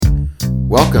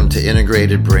Welcome to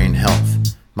Integrated Brain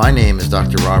Health. My name is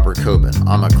Dr. Robert Coben.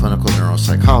 I'm a clinical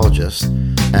neuropsychologist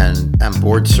and am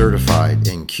board certified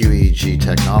in QEEG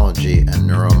technology and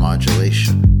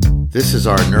neuromodulation. This is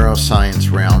our Neuroscience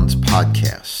Rounds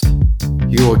podcast.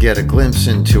 You will get a glimpse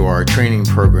into our training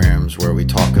programs where we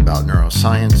talk about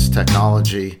neuroscience,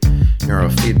 technology,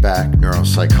 neurofeedback,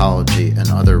 neuropsychology, and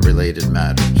other related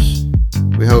matters.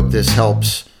 We hope this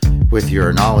helps with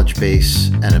your knowledge base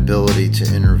and ability to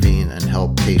intervene and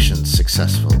help patients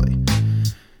successfully.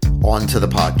 On to the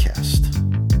podcast.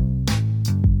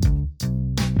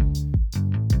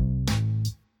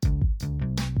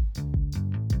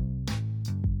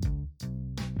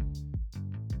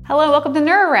 Hello, welcome to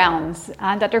Neuro Rounds.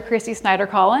 I'm Dr. Christy Snyder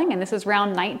calling, and this is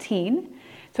round 19.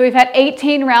 So we've had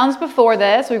 18 rounds before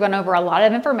this. We've gone over a lot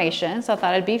of information, so I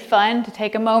thought it'd be fun to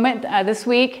take a moment this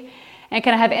week and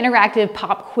kind of have interactive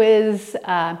pop quiz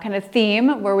kind of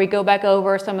theme where we go back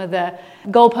over some of the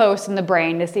goalposts in the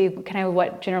brain to see kind of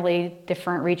what generally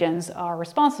different regions are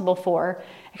responsible for.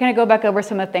 And kind of go back over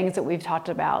some of the things that we've talked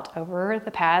about over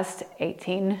the past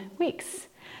 18 weeks.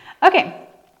 Okay,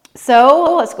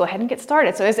 so let's go ahead and get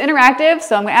started. So it's interactive,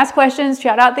 so I'm going to ask questions,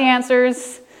 shout out the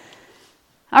answers.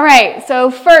 All right,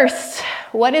 so first,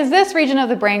 what is this region of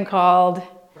the brain called?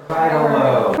 Parietal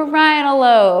lobe. Parietal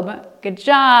lobe. Good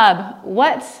job.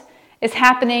 What is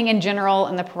happening in general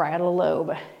in the parietal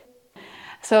lobe?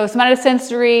 So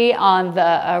somatosensory on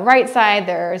the right side,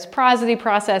 there's prosody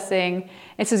processing.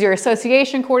 This is your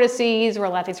association cortices, where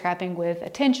a lot of things are happening with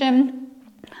attention.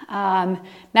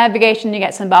 Navigation, you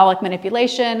get symbolic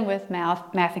manipulation with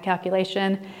math and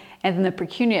calculation, and then the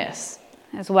precuneus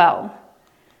as well.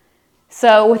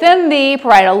 So within the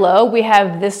parietal lobe, we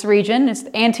have this region. It's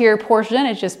the anterior portion.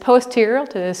 It's just posterior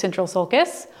to the central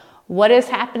sulcus. What is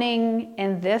happening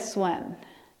in this one?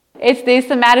 It's the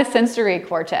somatosensory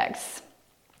cortex.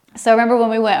 So remember when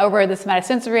we went over the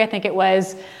somatosensory, I think it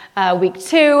was week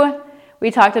 2,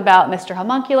 we talked about Mr.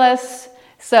 Homunculus.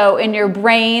 So in your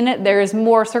brain, there's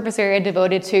more surface area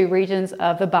devoted to regions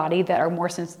of the body that are more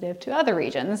sensitive to other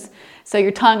regions. So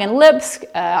your tongue and lips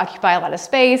occupy a lot of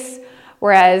space,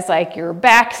 whereas like your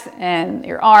back and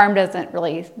your arm not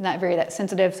very that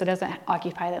sensitive, so it doesn't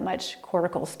occupy that much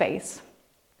cortical space.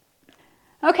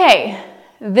 Okay,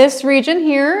 this region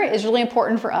here is really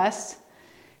important for us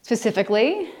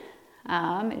specifically.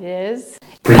 It is.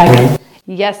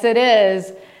 Yes, it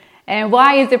is. And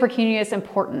why is the precuneus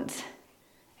important,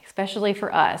 especially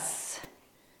for us?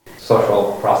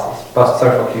 Social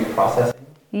cue processing.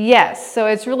 Yes, so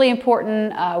it's really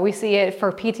important. We see it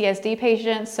for PTSD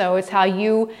patients, so it's how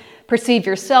you perceive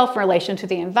yourself in relation to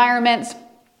the environment.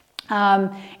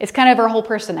 It's kind of our whole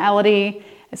personality.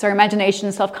 It's our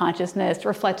imagination, self-consciousness,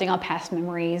 reflecting on past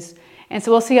memories. And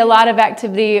so we'll see a lot of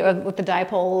activity with the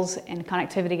dipoles and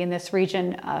connectivity in this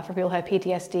region for people who have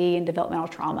PTSD and developmental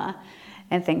trauma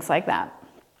and things like that.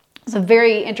 It's a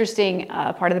very interesting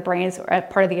part of the brain. It's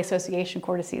part of the association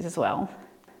cortices as well.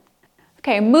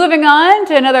 Okay, moving on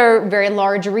to another very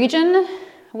large region.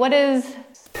 What is?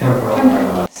 Temporal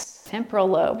lobe. Temporal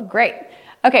lobe, great.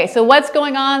 Okay, so what's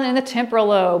going on in the temporal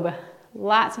lobe?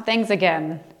 Lots of things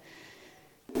again.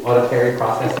 Auditory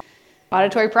processing.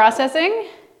 Auditory processing.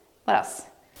 What else?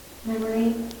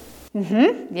 Memory.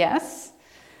 Yes.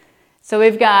 So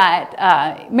we've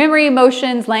got memory,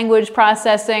 emotions, language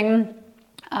processing.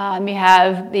 You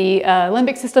have the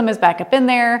limbic system is back up in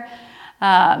there.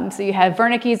 So you have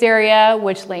Wernicke's area,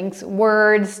 which links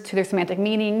words to their semantic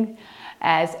meaning.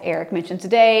 As Eric mentioned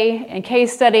today, in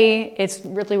case study, it's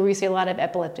really where we see a lot of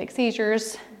epileptic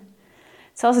seizures.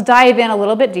 So let's dive in a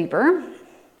little bit deeper.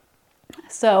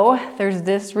 So there's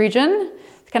this region.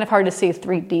 It's kind of hard to see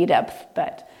 3D depth,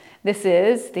 but this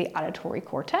is the auditory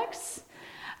cortex.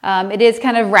 It is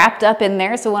kind of wrapped up in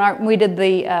there. So when we did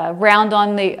the round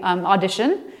on the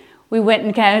audition, we went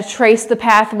and kind of traced the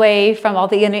pathway from all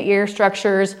the inner ear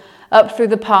structures up through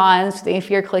the pons, the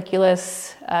inferior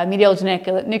colliculus, medial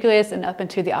nucleus, and up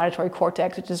into the auditory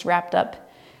cortex, which is wrapped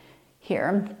up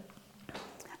here.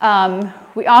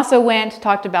 We also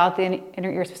talked about the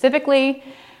inner ear specifically.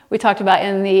 We talked about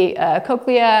in the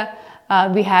cochlea,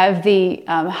 we have the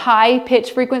high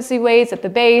pitch frequency waves at the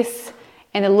base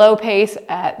and the low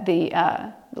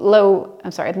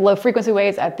frequency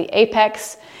waves at the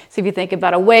apex. So if you think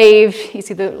about a wave, you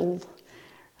see the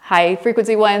high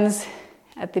frequency ones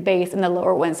at the base and the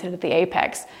lower ones hit at the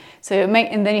apex. And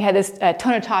then you had this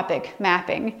tonotopic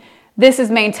mapping. This is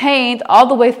maintained all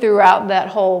the way throughout that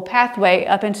whole pathway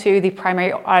up into the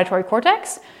primary auditory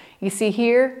cortex. You see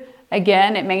here,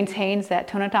 again, it maintains that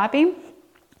tonotopy.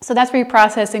 So that's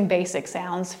reprocessing basic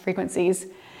sounds, frequencies.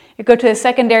 You go to the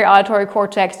secondary auditory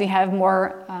cortex, and you have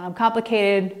more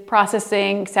complicated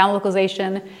processing, sound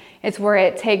localization. It's where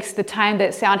it takes the time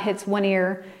that sound hits one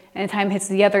ear and the time hits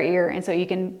the other ear, and so you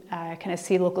can kind of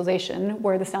see localization,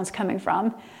 where the sound's coming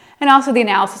from, and also the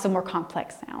analysis of more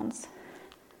complex sounds.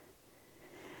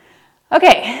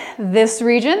 Okay, this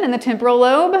region in the temporal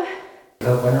lobe.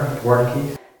 The winner,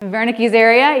 Wernicke's. Wernicke's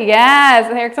area,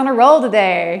 yes, Eric's on a roll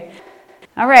today.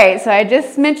 All right, so I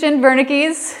just mentioned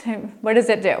Wernicke's. What does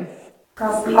it do?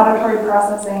 Auditory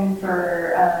processing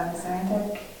for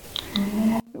semantic.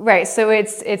 Right, so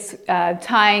it's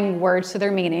tying words to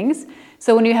their meanings.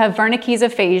 So when you have Wernicke's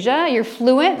aphasia, you're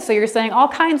fluent, so you're saying all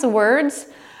kinds of words,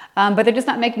 but they're just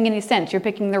not making any sense. You're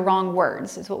picking the wrong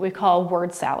words. It's what we call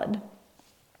word salad.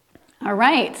 All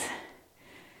right.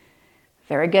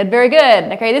 Very good, very good.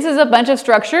 Okay, this is a bunch of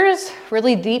structures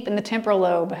really deep in the temporal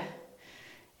lobe.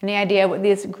 Any idea what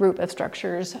this group of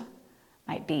structures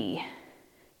might be?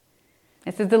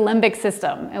 This is the limbic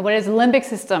system. And what does the limbic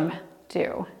system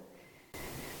do?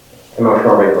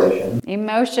 Emotional regulation.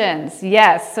 Emotions,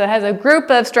 yes. So it has a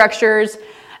group of structures.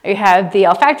 You have the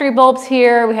olfactory bulbs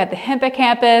here. We have the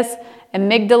hippocampus,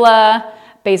 amygdala,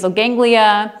 basal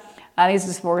ganglia.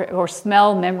 These are for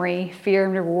smell, memory, fear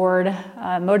and reward,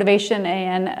 motivation,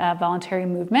 and voluntary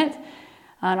movement.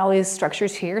 And all these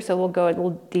structures here. So we'll go a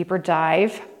little deeper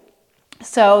dive.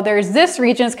 So there's this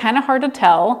region. It's kind of hard to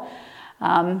tell.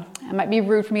 It might be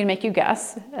rude for me to make you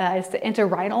guess. It's the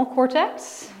entorhinal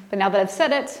cortex. But now that I've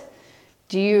said it,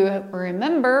 do you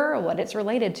remember what it's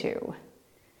related to?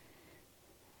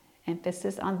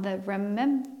 Emphasis on the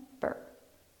remember.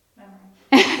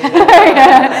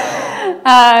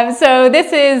 So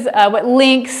this is what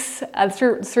links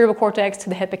the cerebral cortex to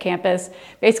the hippocampus.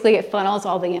 Basically, it funnels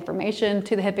all the information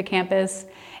to the hippocampus.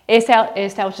 It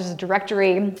establishes a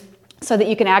directory so that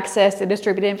you can access the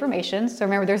distributed information. So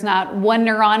remember, there's not one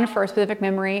neuron for a specific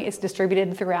memory. It's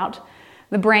distributed throughout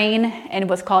the brain in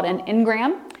what's called an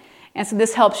engram. And so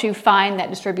this helps you find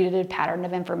that distributed pattern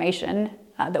of information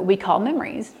that we call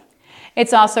memories.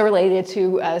 It's also related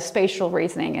to spatial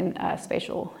reasoning and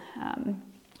spatial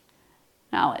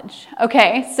knowledge.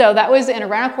 Okay, so that was the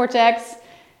entorhinal cortex,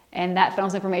 and that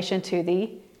funnels information to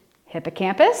the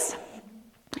hippocampus.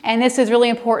 And this is really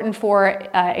important for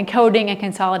encoding and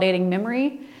consolidating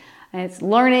memory. And it's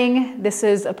learning. This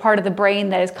is a part of the brain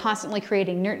that is constantly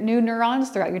creating new neurons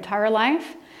throughout your entire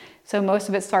life. So most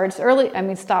of it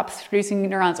stops producing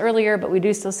neurons earlier, but we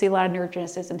do still see a lot of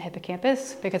neurogenesis in the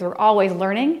hippocampus because we're always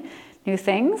learning new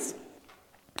things.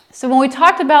 So when we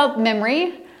talked about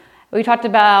memory, we talked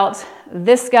about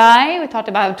this guy. We talked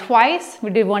about him twice. We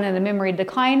did one in the memory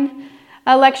decline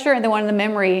lecture and then one in the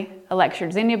memory lecture.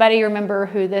 Does anybody remember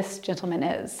who this gentleman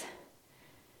is?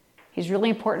 He's really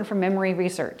important for memory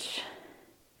research.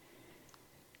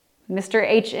 Mr.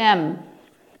 H.M.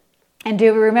 And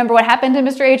do we remember what happened to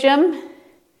Mr. H.M.?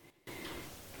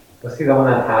 Was he the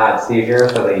one that had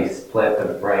seizures, so they split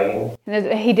the brain?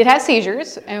 He did have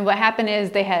seizures, and what happened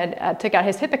is they had took out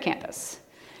his hippocampus.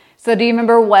 So do you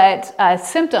remember what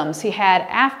symptoms he had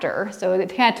after? So they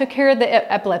kind of took care of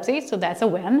the epilepsy, so that's a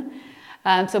win.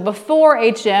 So before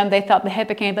HM, they thought the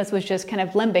hippocampus was just kind of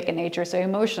limbic in nature, so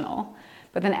emotional.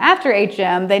 But then after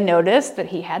HM, they noticed that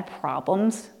he had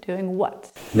problems doing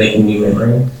what? Making new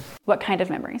memories. What kind of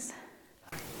memories?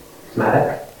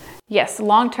 Semantic. Yes,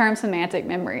 long-term semantic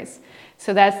memories.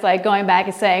 So that's like going back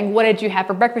and saying, what did you have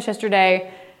for breakfast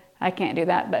yesterday? I can't do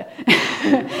that, but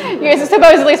you're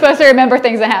supposedly supposed to remember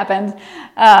things that happened.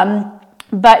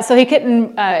 But so he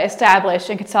couldn't establish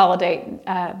and consolidate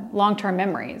long-term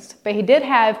memories. But he did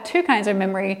have two kinds of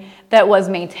memory that was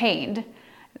maintained.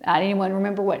 Anyone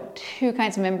remember what two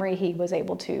kinds of memory he was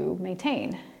able to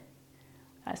maintain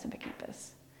as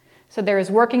hippocampus? So there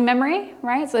is working memory,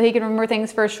 right? So he can remember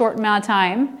things for a short amount of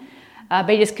time, but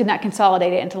he just could not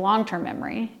consolidate it into long-term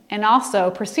memory. And also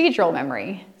procedural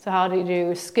memory. So how do you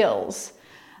do skills?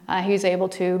 He was able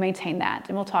to maintain that.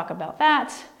 And we'll talk about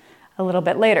that a little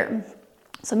bit later.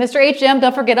 So Mr. H.M.,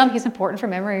 don't forget him. He's important for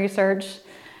memory research.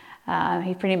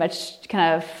 He pretty much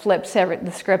kind of flipped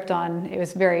the script on. It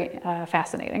was very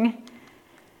fascinating.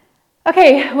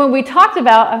 Okay, when we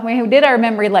did our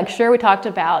memory lecture, we talked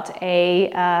about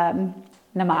a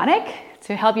mnemonic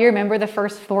to help you remember the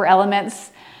first four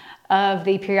elements of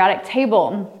the periodic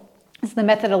table. It's the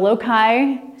method of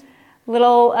loci.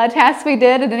 Little task we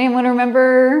did. Did anyone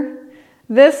remember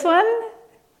this one?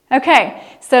 Okay,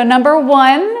 so number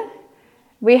one,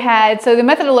 so the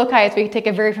method of loci is we take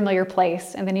a very familiar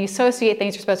place and then you associate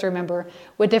things you're supposed to remember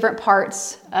with different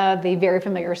parts of the very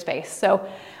familiar space. So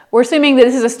we're assuming that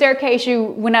this is a staircase you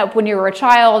went up when you were a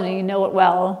child and you know it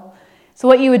well. So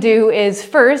what you would do is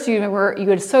first, you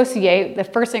would associate the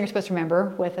first thing you're supposed to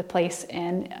remember with a place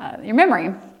in your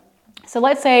memory. So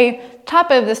let's say top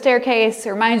of the staircase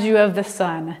reminds you of the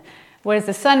sun. What is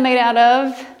the sun made out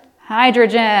of?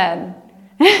 Hydrogen.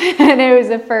 And it was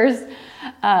the first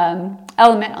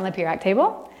element on the periodic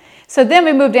table. So then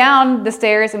we move down the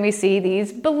stairs and we see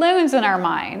these balloons in our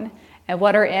mind. And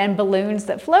what are in balloons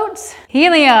that float?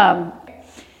 Helium.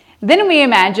 Then we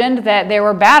imagined that there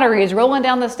were batteries rolling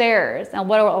down the stairs. And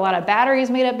what are a lot of batteries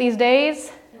made up these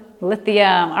days?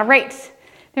 Lithium. All right.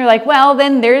 They're like, well,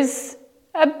 then there's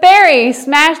a berry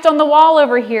smashed on the wall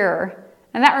over here.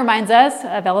 And that reminds us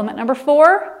of element number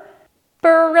 4,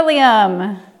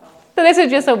 beryllium. So this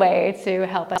is just a way to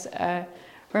help us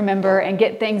remember and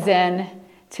get things in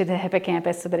to the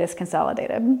hippocampus so that it's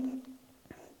consolidated.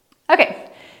 Okay.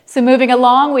 So moving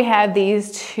along, we have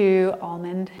these 2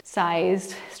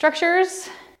 almond-sized structures.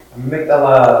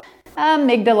 Amygdala.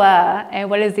 Amygdala. And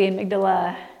what does the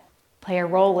amygdala play a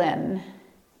role in?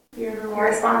 Fear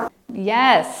response.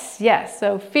 Yes.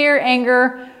 So fear,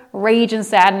 anger, rage, and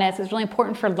sadness is really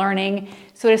important for learning.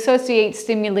 So it associates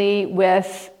stimuli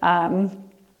with,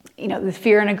 the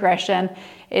fear and aggression.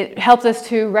 It helps us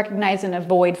to recognize and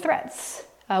avoid threats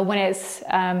when it's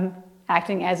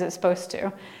acting as it's supposed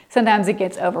to. Sometimes it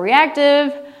gets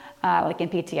overreactive, like in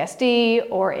PTSD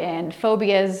or in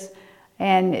phobias,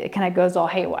 and it kind of goes all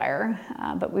haywire.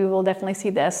 But we will definitely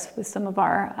see this with some of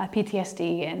our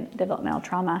PTSD and developmental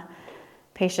trauma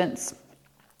patients.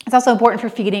 It's also important for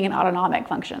feeding and autonomic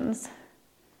functions.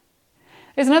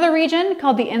 There's another region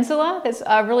called the insula that's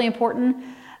really important.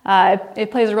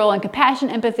 It plays a role in compassion,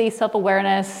 empathy,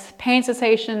 self-awareness, pain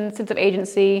cessation, sense of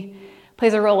agency,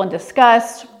 plays a role in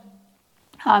disgust,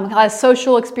 has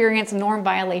social experience and norm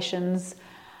violations.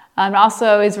 It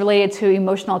also is related to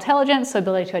emotional intelligence, so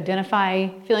ability to identify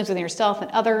feelings within yourself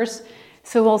and others.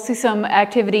 So we'll see some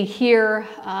activity here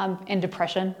in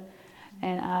depression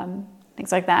and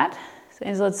things like that.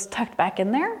 So it's tucked back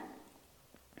in there.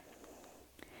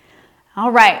 All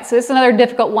right, so this is another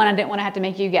difficult one I didn't want to have to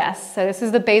make you guess. So this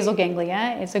is the basal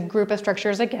ganglia. It's a group of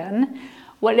structures again.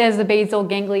 What is the basal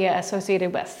ganglia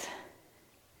associated with?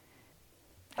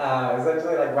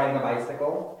 Essentially like riding a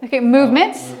bicycle. Okay,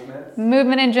 movement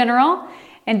in general.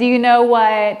 And do you know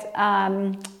what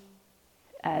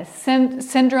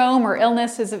syndrome or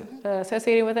illness is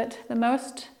associated with it the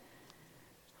most?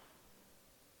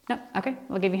 No? Okay,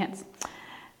 we'll give you hints.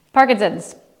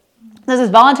 Parkinson's. This is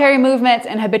voluntary movements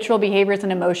and habitual behaviors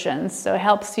and emotions. So it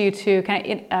helps you to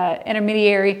kind of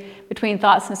intermediary between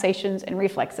thoughts, sensations, and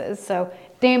reflexes. So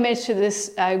damage to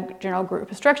this general group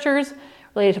of structures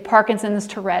related to Parkinson's,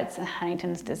 Tourette's, and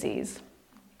Huntington's disease.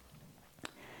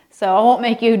 So I won't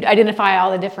make you identify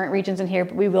all the different regions in here,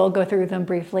 but we will go through them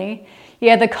briefly. You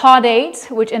have the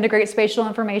caudate, which integrates spatial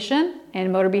information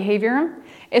and motor behavior.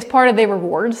 It's part of the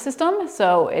reward system,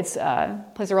 so it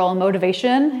plays a role in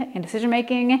motivation and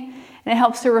decision-making, and it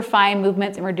helps to refine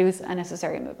movements and reduce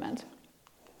unnecessary movement.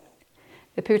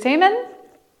 The putamen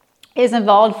is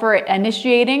involved for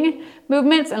initiating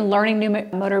movements and learning new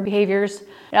motor behaviors.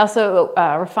 It also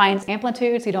refines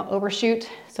amplitude so you don't overshoot.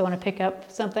 So when I pick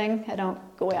up something, I don't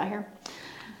go way out here.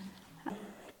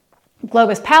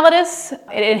 Globus pallidus,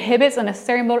 it inhibits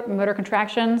unnecessary motor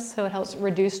contractions, so it helps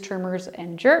reduce tremors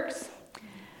and jerks.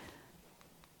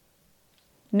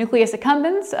 Nucleus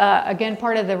accumbens, again,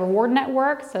 part of the reward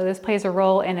network, so this plays a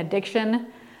role in addiction.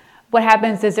 What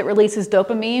happens is it releases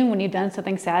dopamine when you've done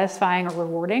something satisfying or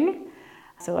rewarding.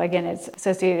 So again, it's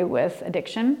associated with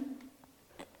addiction.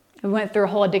 We went through a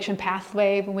whole addiction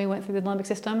pathway when we went through the limbic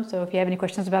system, so if you have any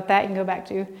questions about that, you can go back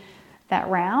to that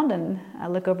round and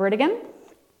look over it again.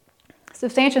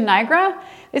 Substantia nigra,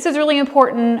 this is really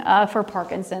important for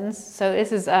Parkinson's. So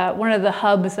this is one of the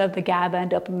hubs of the GABA and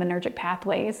dopaminergic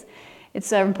pathways.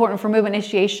 It's important for movement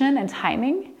initiation and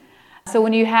timing. So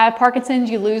when you have Parkinson's,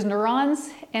 you lose neurons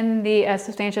in the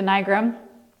substantia nigra,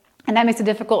 and that makes it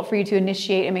difficult for you to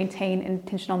initiate and maintain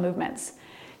intentional movements.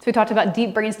 So we talked about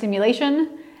deep brain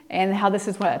stimulation and how this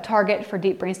is a target for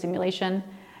deep brain stimulation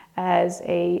as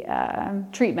a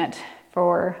treatment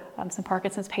for some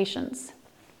Parkinson's patients.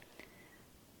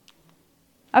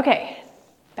 Okay,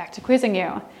 back to quizzing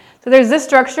you. So there's this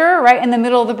structure right in the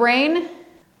middle of the brain.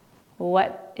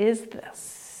 What is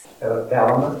this?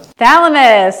 Thalamus.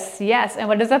 Thalamus, yes. And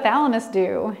what does the thalamus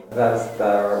do? That's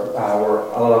where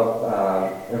a lot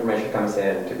of information comes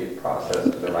in to be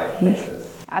processed to the right places.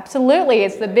 Absolutely.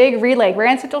 It's the big relay,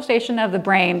 grand central station of the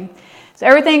brain. So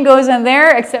everything goes in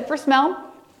there except for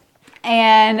smell,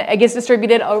 and it gets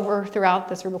distributed over throughout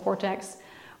the cerebral cortex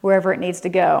wherever it needs to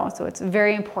go. So it's a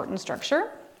very important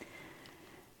structure.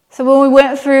 So when we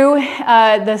went through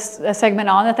this segment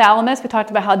on the thalamus, we talked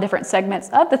about how different segments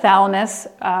of the thalamus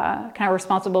kind of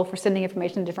responsible for sending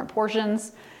information to different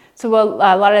portions. So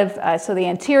a lot of, so the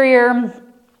anterior,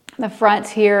 the front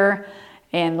here,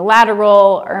 and the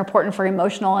lateral are important for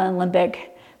emotional and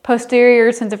limbic.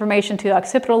 Posterior sends information to the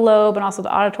occipital lobe and also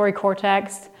the auditory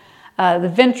cortex.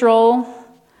 The ventral,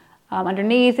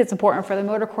 underneath, it's important for the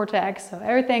motor cortex. So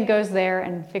everything goes there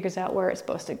and figures out where it's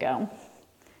supposed to go.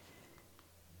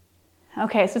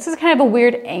 Okay, so this is kind of a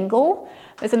weird angle.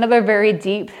 It's another very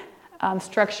deep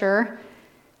structure.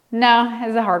 No,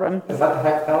 it's a hard one. Is that the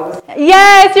hypothalamus?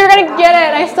 Yes, you're going to get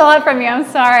it. I stole it from you. I'm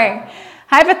sorry.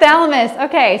 Hypothalamus.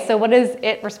 Okay, so what is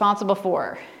it responsible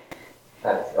for?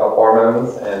 That's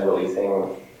hormones and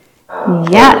releasing.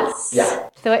 Yes. Yeah.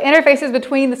 So it interfaces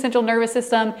between the central nervous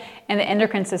system and the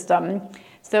endocrine system.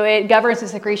 So it governs the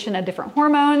secretion of different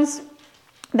hormones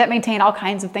that maintain all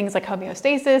kinds of things like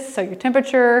homeostasis, so your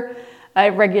temperature.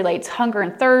 It regulates hunger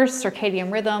and thirst,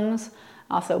 circadian rhythms,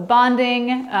 also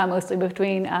bonding, mostly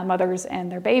between mothers and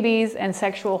their babies, and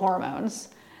sexual hormones.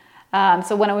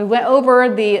 So when we went over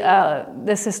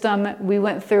the system, we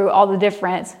went through all the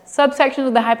different subsections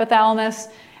of the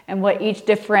hypothalamus and what each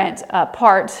different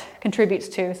part contributes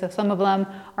to. So some of them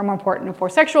are more important for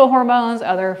sexual hormones,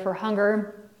 other for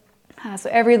hunger. So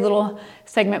every little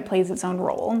segment plays its own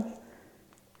role.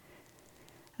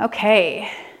 Okay,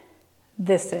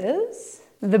 this is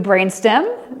the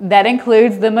brainstem. That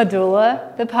includes the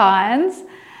medulla, the pons,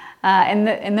 and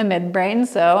the midbrain,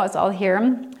 so it's all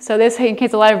here. So this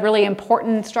contains a lot of really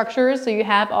important structures. So you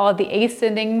have all of the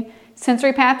ascending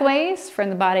sensory pathways from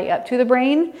the body up to the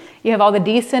brain. You have all the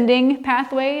descending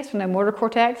pathways from the motor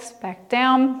cortex back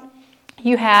down.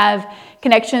 You have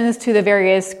connections to the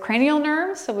various cranial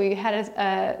nerves. So we had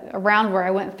a round where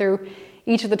I went through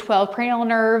each of the 12 cranial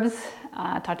nerves,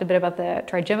 talked a bit about the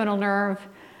trigeminal nerve.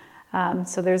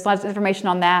 So there's lots of information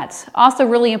on that. Also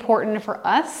really important for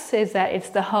us is that it's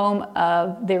the home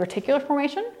of the reticular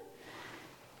formation.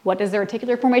 What does the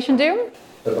reticular formation do?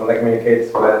 So something that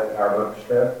communicates with our motor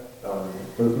strip,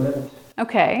 movement.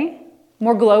 Okay.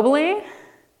 More globally?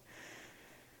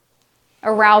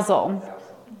 Arousal.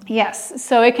 Yes.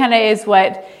 So it kind of is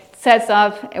what sets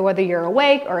up whether you're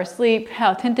awake or asleep,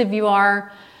 how attentive you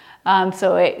are.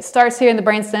 So it starts here in the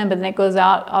brainstem, but then it goes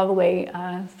out all the way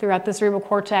throughout the cerebral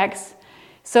cortex.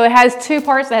 So it has two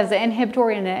parts. It has the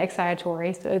inhibitory and the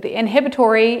excitatory. So if the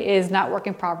inhibitory is not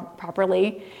working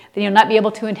properly, then you'll not be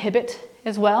able to inhibit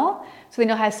as well. So then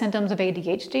you'll have symptoms of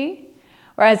ADHD.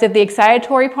 Whereas if the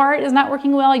excitatory part is not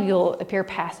working well, you'll appear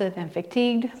passive and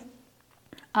fatigued.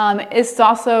 It's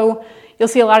also, you'll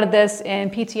see a lot of this in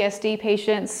PTSD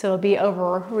patients. So it'll be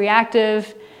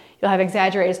overreactive. You'll have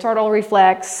exaggerated startle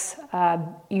reflex.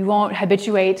 You won't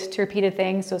habituate to repeated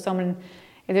things. So if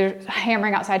they're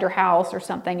hammering outside your house or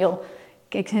something, you'll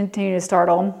continue to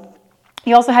startle.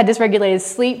 You also had dysregulated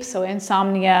sleep, so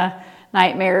insomnia,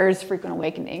 nightmares, frequent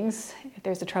awakenings, if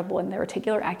there's a trouble in the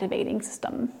reticular activating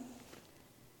system.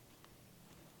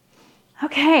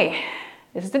 Okay,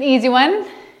 this is an easy one.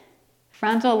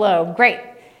 Frontal lobe, great.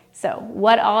 So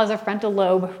what all is a frontal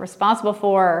lobe responsible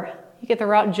for? You get the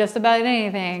route just about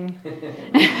anything.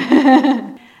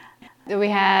 We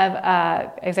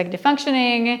have executive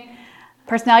functioning,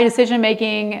 personality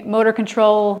decision-making, motor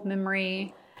control,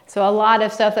 memory. So a lot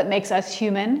of stuff that makes us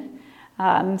human.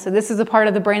 So this is a part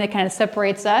of the brain that kind of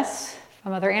separates us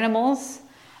from other animals,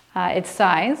 its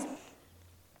size.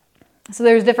 So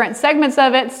there's different segments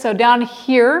of it. So down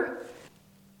here,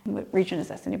 what region is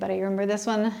this? Anybody remember this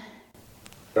one?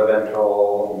 The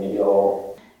ventral, medial.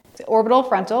 It's orbital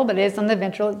frontal, but it is on the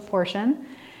ventral portion.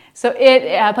 So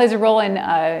it plays a role in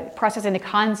processing the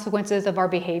consequences of our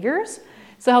behaviors.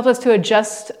 So it helps us to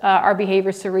adjust our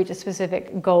behaviors to reach a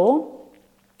specific goal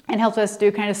and helps us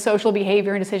do kind of social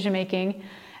behavior and decision making.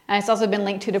 And it's also been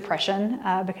linked to depression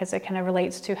because it kind of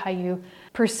relates to how you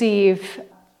perceive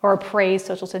or appraise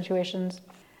social situations.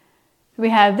 We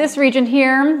have this region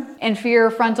here, inferior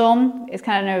frontal, is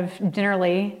kind of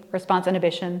generally response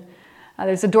inhibition.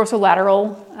 There's a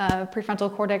dorsolateral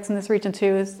prefrontal cortex in this region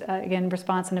too, is again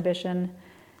response inhibition.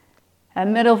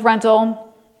 Middle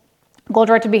frontal,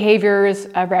 goal-directed behaviors,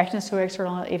 reactions to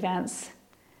external events.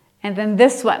 And then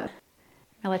this one,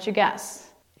 I'll let you guess.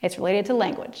 It's related to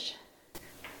language.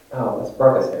 Oh, that's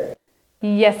Broca's area.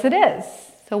 Yes, it is.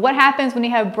 So what happens when you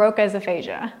have Broca's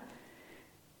aphasia?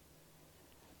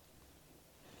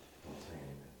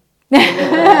 We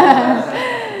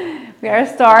got a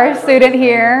star student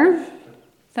here.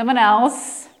 Someone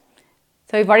else.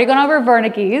 So we've already gone over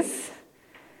Wernicke's.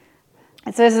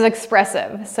 And so this is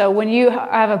expressive. So when you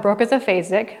have a Broca's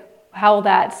aphasic, how will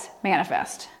that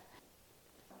manifest?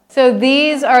 So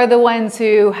these are the ones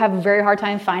who have a very hard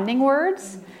time finding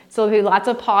words. So there'll be lots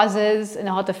of pauses, and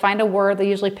they'll have to find a word. They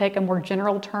usually pick a more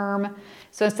general term.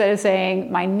 So instead of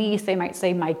saying my niece, they might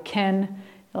say my kin,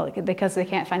 because they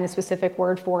can't find a specific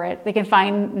word for it. They can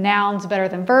find nouns better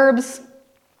than verbs,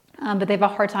 but they have a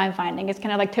hard time finding. It's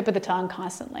kind of like tip of the tongue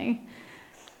constantly.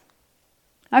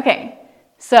 Okay,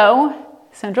 so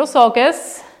central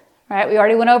sulcus, right? We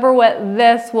already went over what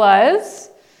this was.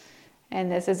 And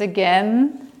this is,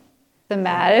 again,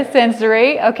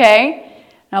 somatosensory. Okay.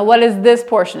 Now, what is this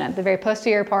portion at the very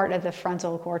posterior part of the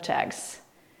frontal cortex?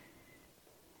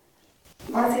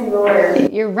 Motor.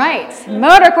 You're right,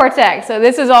 motor cortex. So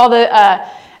this is all the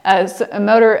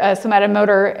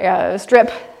somatomotor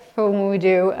strip for when we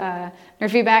do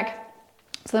nerve feedback.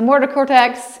 So the motor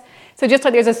cortex. So just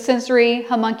like there's a sensory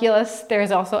homunculus,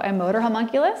 there's also a motor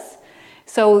homunculus.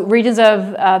 So regions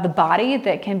of the body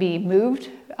that can be moved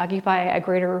occupy a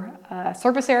greater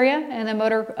surface area in the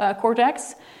motor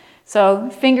cortex. So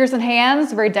fingers and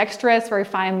hands, very dexterous, very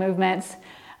fine movements.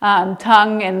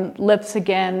 Tongue and lips,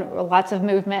 again, lots of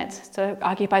movement. So it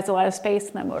occupies a lot of space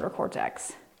in the motor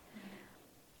cortex.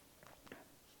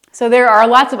 So there are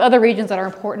lots of other regions that are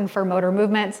important for motor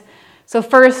movements. So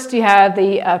first you have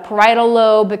the parietal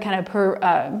lobe that kind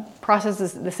of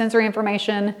processes the sensory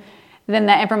information. Then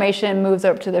that information moves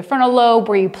up to the frontal lobe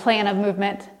where you plan a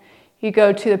movement. You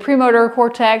go to the premotor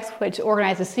cortex, which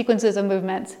organizes sequences of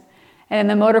movements. And then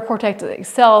the motor cortex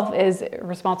itself is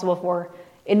responsible for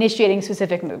initiating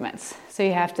specific movements. So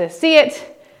you have to see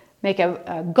it, make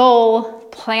a goal,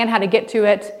 plan how to get to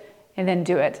it, and then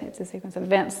do it. It's a sequence of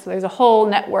events. So there's a whole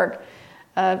network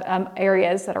of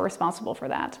areas that are responsible for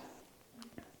that.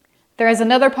 There is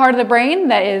another part of the brain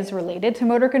that is related to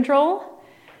motor control.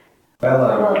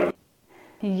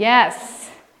 Yes,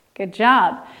 good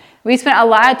job. We spent a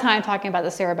lot of time talking about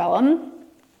the cerebellum.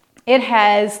 It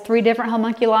has 3 different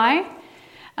homunculi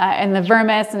in the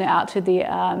vermis and out to the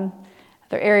other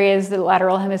areas, the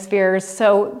lateral hemispheres.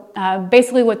 So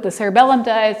basically what the cerebellum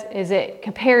does is it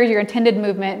compares your intended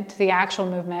movement to the actual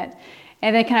movement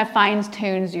and then kind of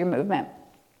fine-tunes your movement.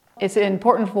 It's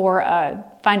important for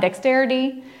fine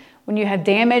dexterity. When you have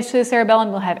damage to the cerebellum,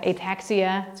 you'll have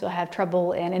ataxia, so you'll have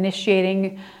trouble in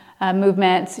initiating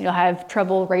movements. You'll have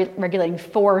trouble regulating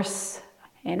force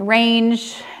and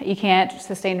range. You can't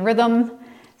sustain rhythm,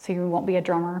 so you won't be a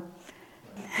drummer.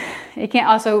 You can't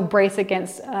also brace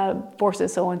against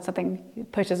forces, so when something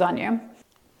pushes on you.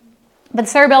 But the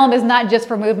cerebellum is not just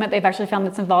for movement. They've actually found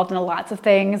it's involved in lots of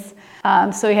things.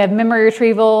 So you have memory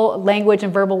retrieval, language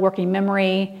and verbal working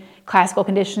memory, classical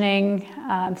conditioning,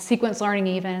 sequence learning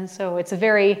even. So it's a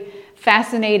very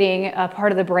fascinating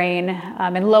part of the brain.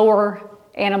 In lower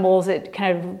animals, it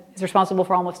kind of is responsible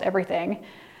for almost everything.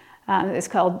 It's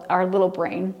called our little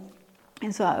brain.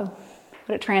 And so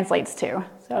what it translates to.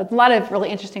 So a lot of really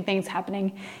interesting things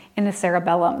happening in the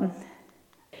cerebellum.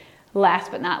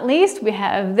 Last but not least, we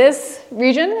have this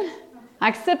region,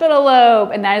 occipital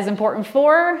lobe, and that is important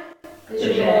for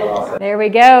vision. There we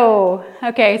go.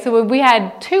 Okay, so we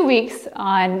had 2 weeks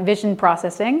on vision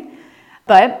processing,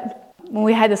 but when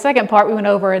we had the second part, we went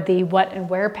over the what and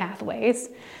where pathways.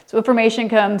 So information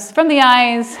comes from the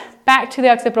eyes back to the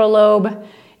occipital lobe.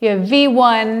 You have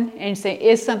V1, and you say,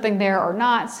 is something there or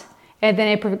not? And then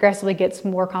it progressively gets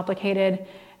more complicated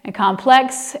and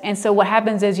complex. And so what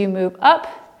happens is you move up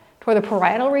toward the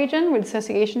parietal region, with the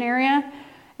association area.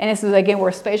 And this is, again,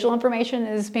 where spatial information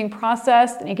is being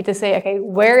processed. And you get to say, okay,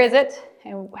 where is it?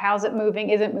 And how's it moving?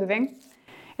 Is it moving?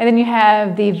 And then you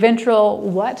have the ventral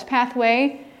what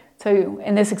pathway. So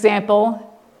in this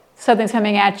example, something's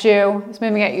coming at you. It's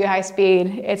moving at you high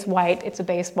speed. It's white. It's a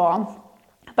baseball.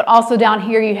 But also down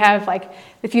here, you have like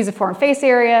the fusiform face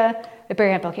area, the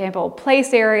parahippocampal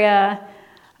place area.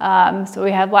 So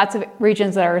we have lots of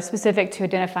regions that are specific to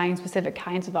identifying specific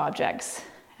kinds of objects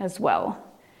as well.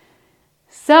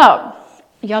 So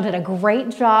y'all did a great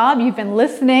job. You've been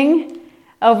listening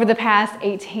over the past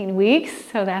 18 weeks,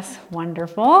 so that's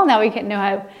wonderful. Now we can know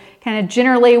how kind of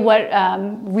generally what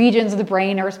regions of the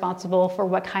brain are responsible for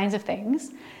what kinds of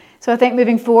things. So I think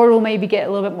moving forward, we'll maybe get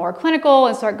a little bit more clinical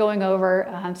and start going over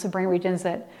some brain regions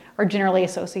that are generally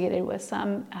associated with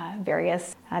some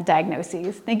various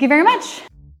diagnoses. Thank you very much.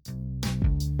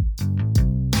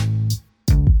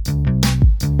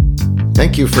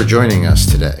 Thank you for joining us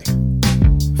today.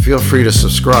 Feel free to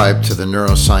subscribe to the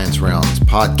Neuroscience Rounds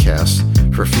podcast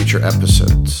for future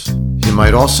episodes. You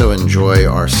might also enjoy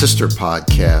our sister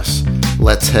podcast,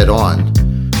 Let's Head On,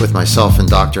 with myself and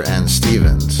Dr. Ann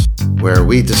Stevens, where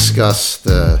we discuss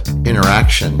the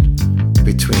interaction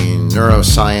between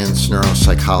neuroscience,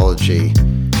 neuropsychology,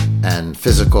 and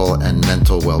physical and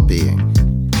mental well-being.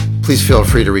 please feel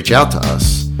free to reach out to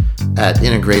us at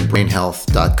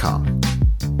integratebrainhealth.com.